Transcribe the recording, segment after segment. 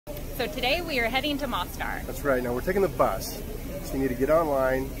So today we are heading to Mostar. That's right. Now we're taking the bus. So you need to get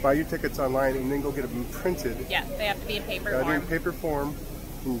online, buy your tickets online, and then go get them printed. Yeah, they have to be in paper Gotta form. be in paper form.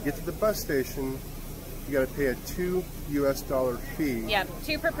 When you get to the bus station, you gotta pay a $2 US fee. Yeah,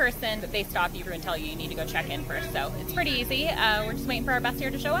 2 per person, but they stop you and tell you need to go check in first. So it's pretty easy. We're just waiting for our bus here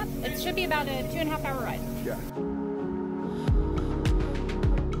to show up. It should be about a 2.5 hour ride. Yeah.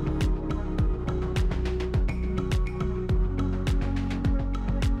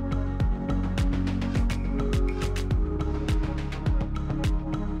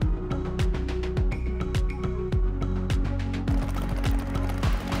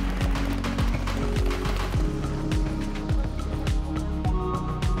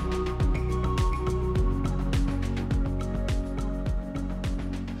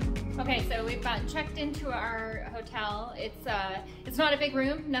 Okay, so we've gotten checked into our hotel. It's not a big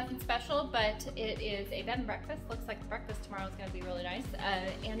room, nothing special, but it is a bed and breakfast. Looks like the breakfast tomorrow is going to be really nice,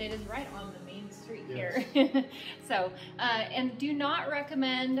 and it is right on the main street here. So, and do not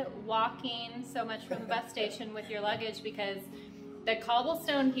recommend walking so much from the bus station with your luggage because the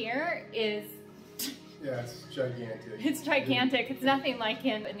cobblestone here is Yeah, it's gigantic. It's gigantic. It's nothing like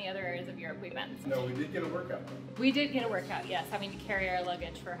in the other areas of Europe we've been. No, we did get a workout. We did get a workout, yes, having to carry our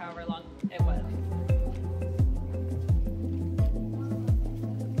luggage for however long it was.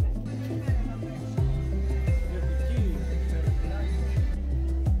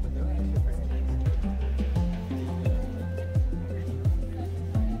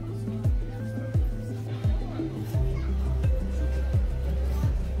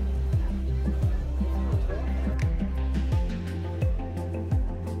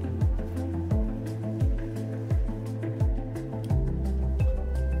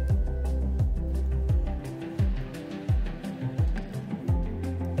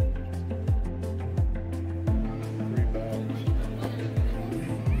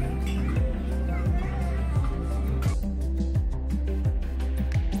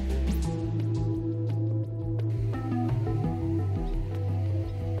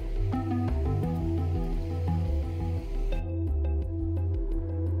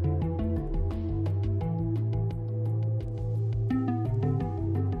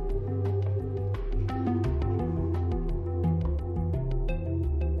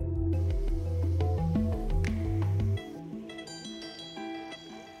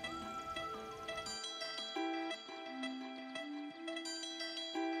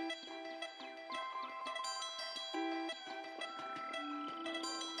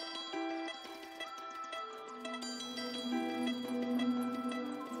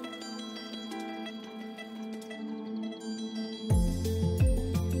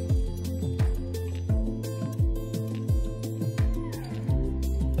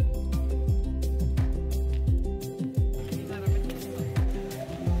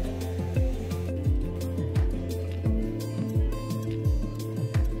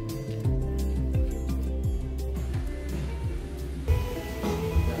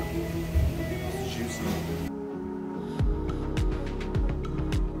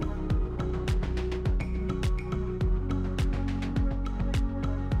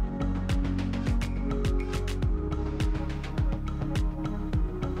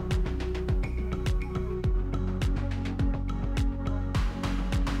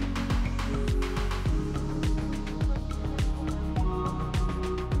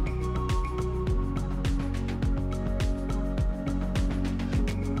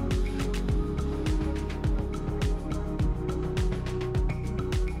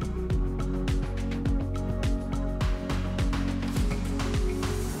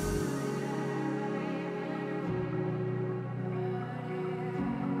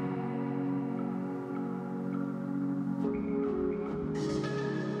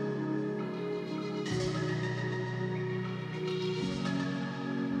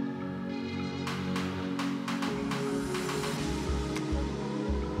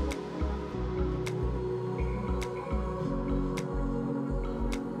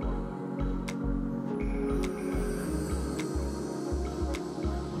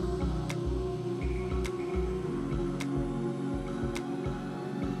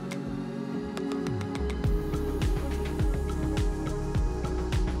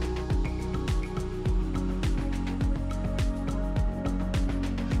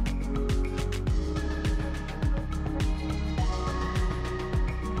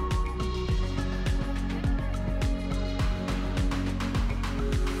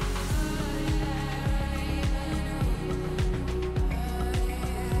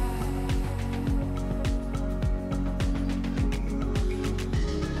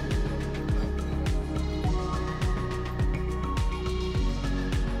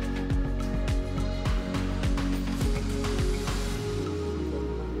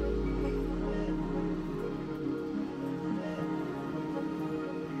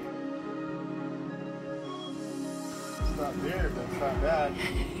 not bad.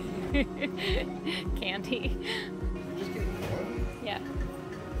 Candy. You're just getting one? Yeah.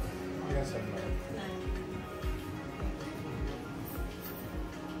 Yes, I know.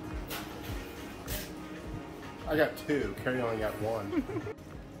 I got two. Carrie only got one.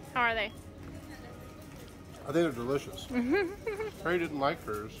 How are they? I think they're delicious. Carrie didn't like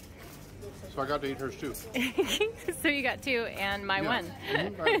hers, so I got to eat hers too. So you got two and my one. I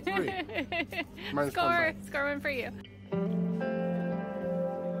got three. Minus Score! Score one for you.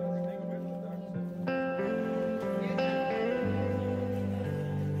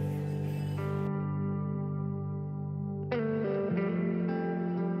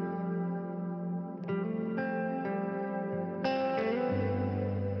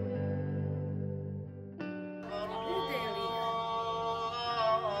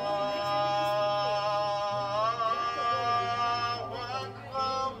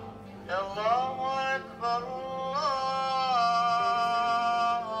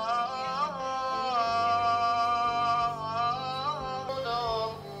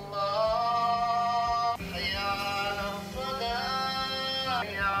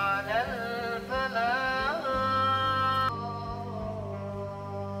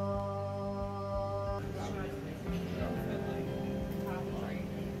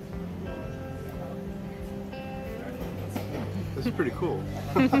 This is pretty cool.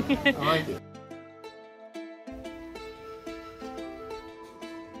 I like it.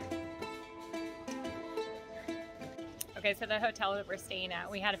 Okay, so the hotel that we're staying at,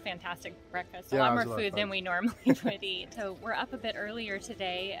 we had a fantastic breakfast. A Yeah, lot it was more a lot of food fun. than we normally would eat. So we're up a bit earlier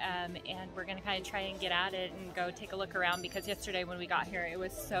today, and we're gonna kind of try and get at it and go take a look around, because yesterday when we got here, it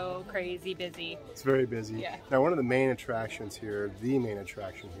was so crazy busy. It's very busy. Yeah. Now, one of the main attractions here, the main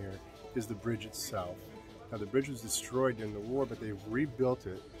attraction here, is the bridge itself. Now, the bridge was destroyed during the war, but they've rebuilt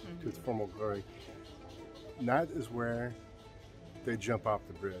it to its former glory. And that is where they jump off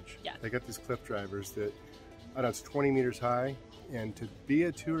the bridge. Yeah. They got these cliff drivers that, I don't know, it's 20 meters high, and to be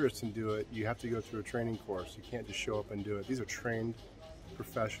a tourist and do it, you have to go through a training course. You can't just show up and do it. These are trained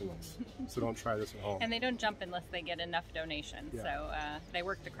professionals, so don't try this at home. And they don't jump unless they get enough donations. Yeah. So they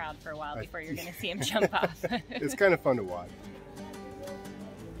work the crowd for a while before you're gonna see them jump off. It's kind of fun to watch.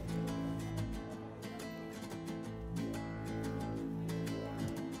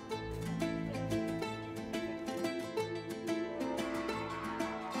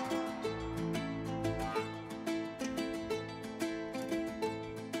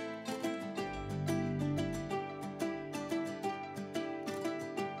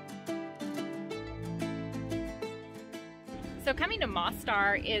 So coming to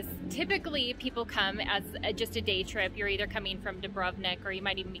Mostar is typically people come as just a day trip. You're either coming from Dubrovnik or you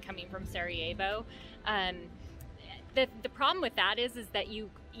might even be coming from Sarajevo. The problem with that is that you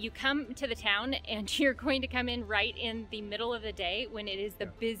come to the town and you're going to come in right in the middle of the day when it is the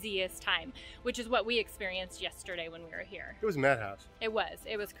busiest time, which is what we experienced yesterday when we were here. It was a madhouse. It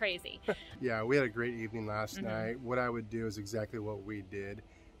was crazy. Yeah, we had a great evening last night. What I would do is exactly what we did,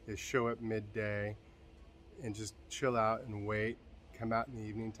 is show up midday and just chill out and wait, come out in the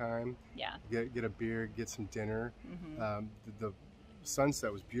evening time, Yeah. get a beer, get some dinner. The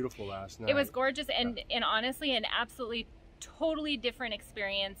sunset was beautiful last night. It was gorgeous, and honestly an absolutely totally different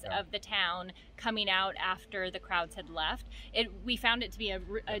experience of the town coming out after the crowds had left. We found it to be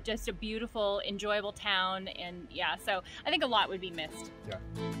just a beautiful, enjoyable town, and yeah, so I think a lot would be missed. Yeah.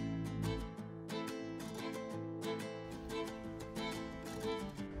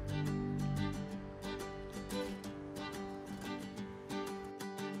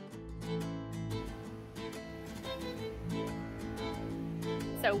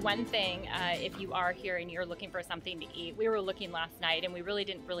 So one thing, if you are here and you're looking for something to eat, we were looking last night and we really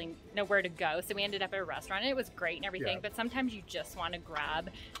didn't know where to go. So we ended up at a restaurant and it was great and everything, but sometimes you just want to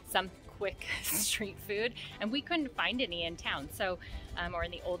grab some quick street food, and we couldn't find any in town, so or in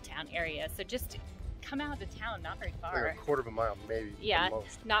the old town area. So just come out of town, not very far. Like a quarter of a mile, maybe. Yeah, at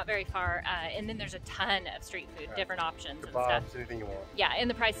most. not very far. And then there's a ton of street food, different options and Kebabs, stuff. anything you want. Yeah, and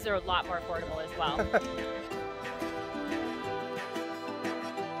the prices are a lot more affordable as well.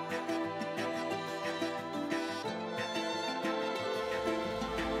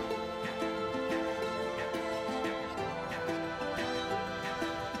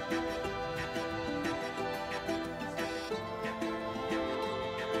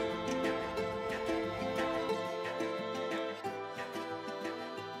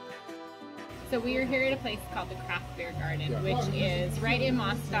 So we are here at a place called the Craft Beer Garden, which is right in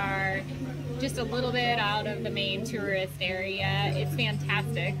Mostar, just a little bit out of the main tourist area. It's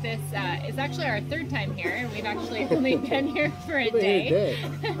fantastic. This is actually our third time here, and we've actually only been here for a day.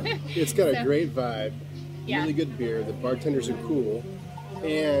 It's got a great vibe. Yeah. Really good beer. The bartenders are cool,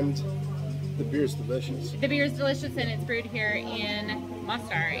 and the beer is delicious. The beer is delicious, and it's brewed here in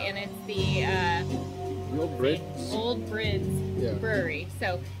Mostar, and it's the Old Bridge. Old Bridge Brewery.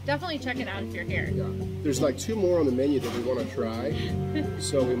 So definitely check it out if you're here. Yeah. There's like 2 more on the menu that we want to try,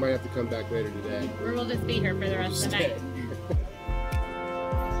 so we might have to come back later today. Or we'll just be here for the rest of the night.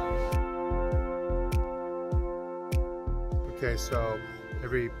 Okay, so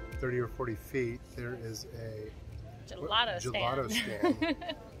every 30 or 40 feet there is a gelato stand.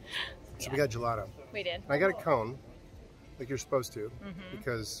 So we got gelato. We did. And I got a cone, like you're supposed to,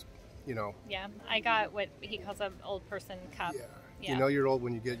 because, you know. Yeah, I got what he calls an old person cup. Yeah. You know you're old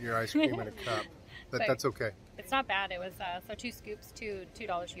when you get your ice cream in a cup. That's okay. It's not bad. It was so 2 scoops,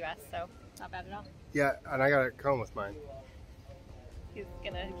 $2 US, so not bad at all. Yeah, and I got a cone with mine. He's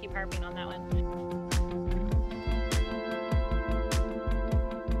gonna keep harping on that one.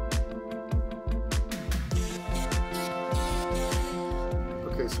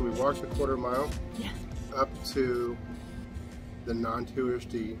 Okay, so we walked a quarter mile up to the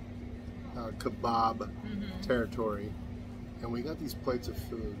non-touristy kebab territory, and we got these plates of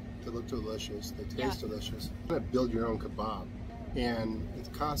food that look delicious. They taste delicious. You're gonna build your own kebab, and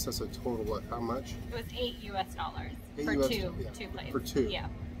it cost us a total of how much? It was $8 US for two plates. For 2. Yeah.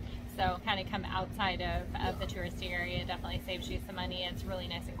 So kind of come outside of the touristy area. Definitely saves you some money. It's really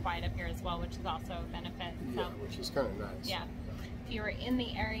nice and quiet up here as well, which is also a benefit. Yeah, which is kind of nice. Yeah. If you were in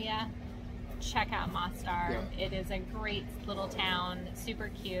the area, check out Mostar. Yeah. It is a great little town, super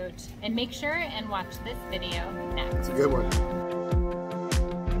cute. And make sure and watch this video next. It's a good one.